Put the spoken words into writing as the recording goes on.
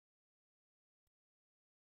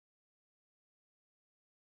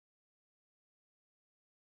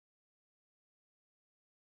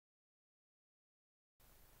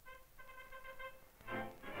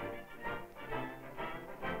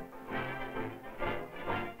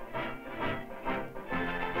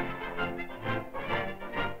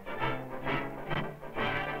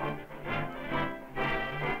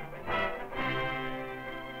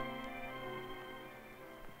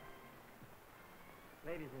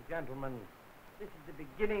and gentlemen, this is the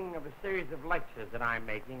beginning of a series of lectures that I'm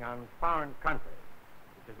making on foreign countries.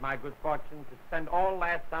 It was my good fortune to spend all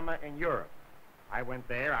last summer in Europe. I went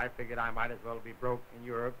there. I figured I might as well be broke in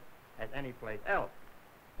Europe as any place else.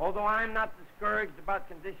 Although I'm not discouraged about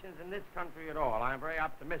conditions in this country at all, I'm very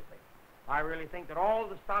optimistic. I really think that all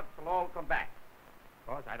the stocks will all come back.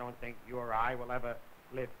 Of course, I don't think you or I will ever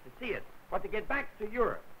live to see it. But to get back to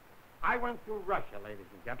Europe, I went through Russia, ladies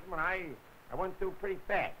and gentlemen. I went through pretty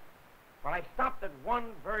fast. But I stopped at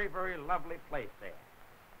one very, very lovely place there.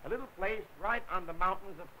 A little place right on the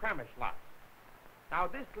mountains of Kremishlots. Now,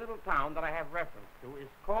 this little town that I have reference to is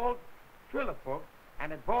called Trilifuk,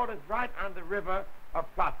 and it borders right on the river of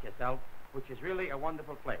Jessel, which is really a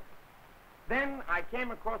wonderful place. Then I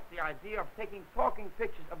came across the idea of taking talking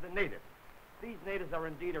pictures of the natives. These natives are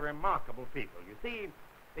indeed a remarkable people. You see,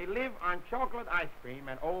 they live on chocolate ice cream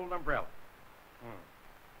and old umbrellas.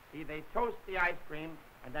 See, they toast the ice cream,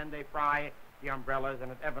 and then they fry the umbrellas,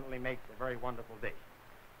 and it evidently makes a very wonderful dish.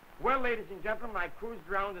 Well, ladies and gentlemen, I cruised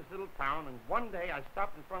around this little town, and one day I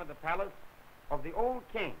stopped in front of the palace of the old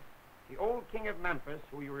king of Memphis,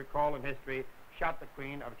 who you recall in history shot the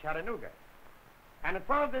queen of Chattanooga. And in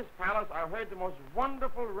front of this palace, I heard the most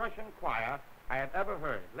wonderful Russian choir I had ever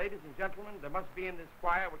heard. Ladies and gentlemen, there must be in this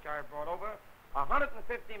choir, which I have brought over,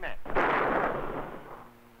 150 men.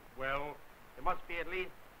 Well, there must be at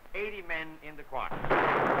least 80 men in the choir.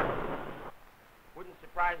 Wouldn't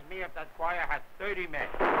surprise me if that choir had 30 men.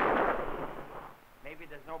 Maybe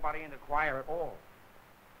there's nobody in the choir at all.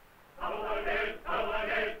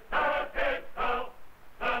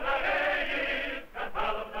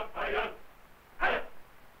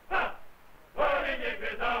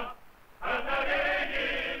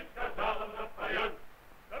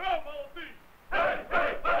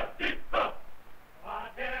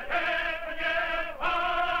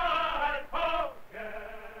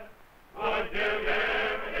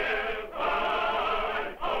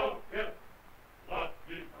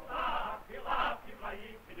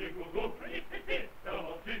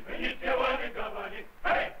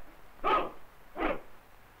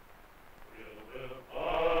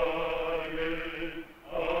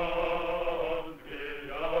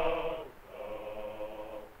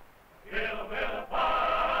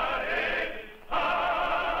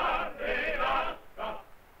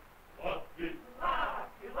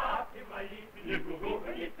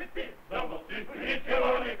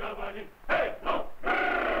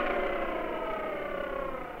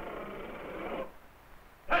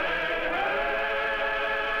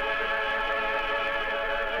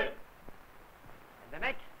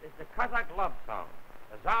 Kazakh love song,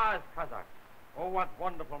 the Tsar's Cossacks. Oh, what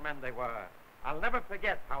wonderful men they were. I'll never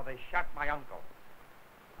forget how they shot my uncle.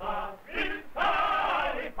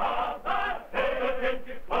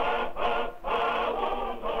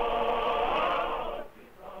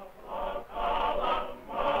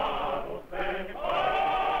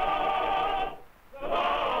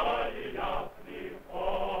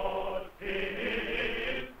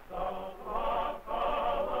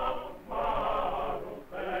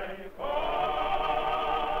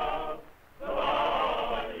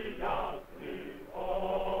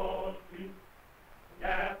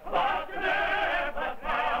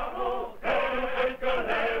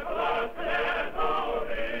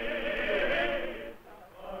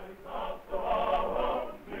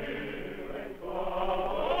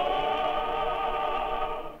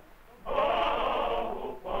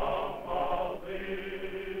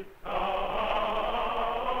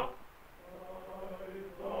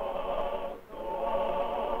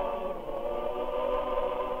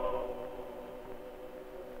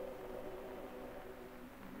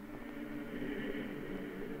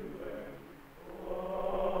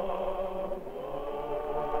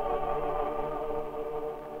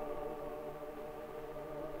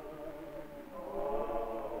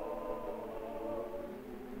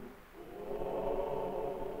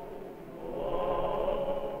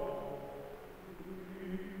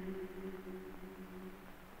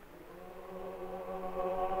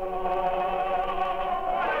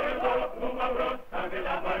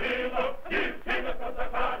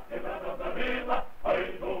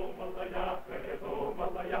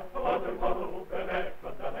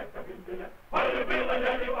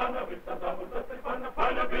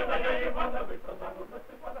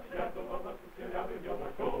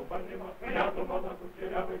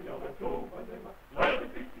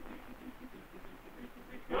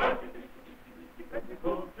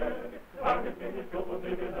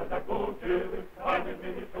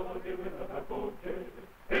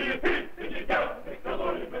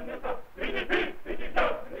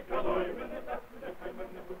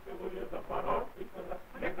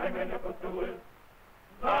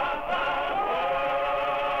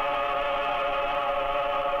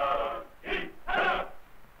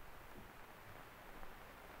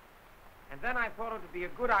 be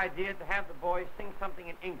a good idea to have the boys sing something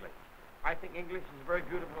in English. I think English is a very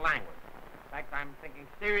beautiful language. In fact, I'm thinking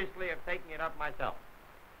seriously of taking it up myself.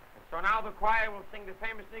 And so now the choir will sing the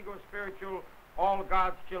famous Negro spiritual, All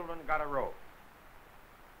God's Children Got a Robe.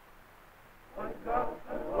 I got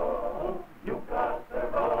the robe, you got the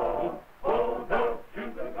robe, all the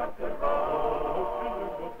children got the robe,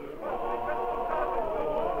 children got the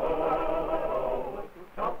robe, to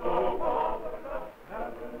top the wall of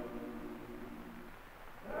heaven,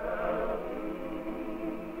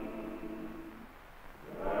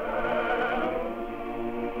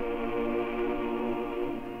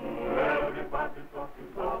 everybody's talking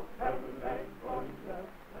about heaven and going to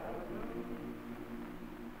heaven.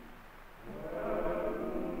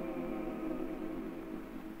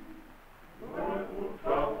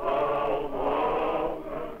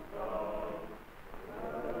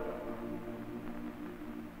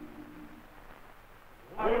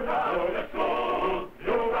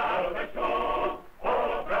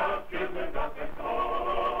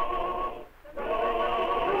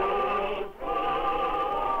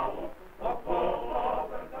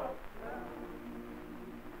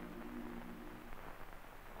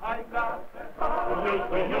 I got the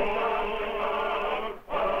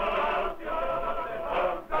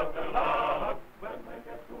when we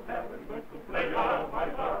get to heaven, we're to play all my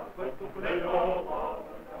love, we're to play all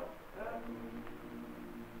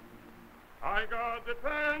I got the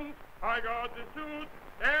pants, I got the suit,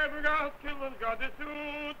 every God's children's got the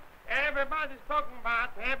suit. Everybody's talking about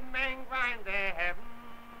heaven and grind their heaven.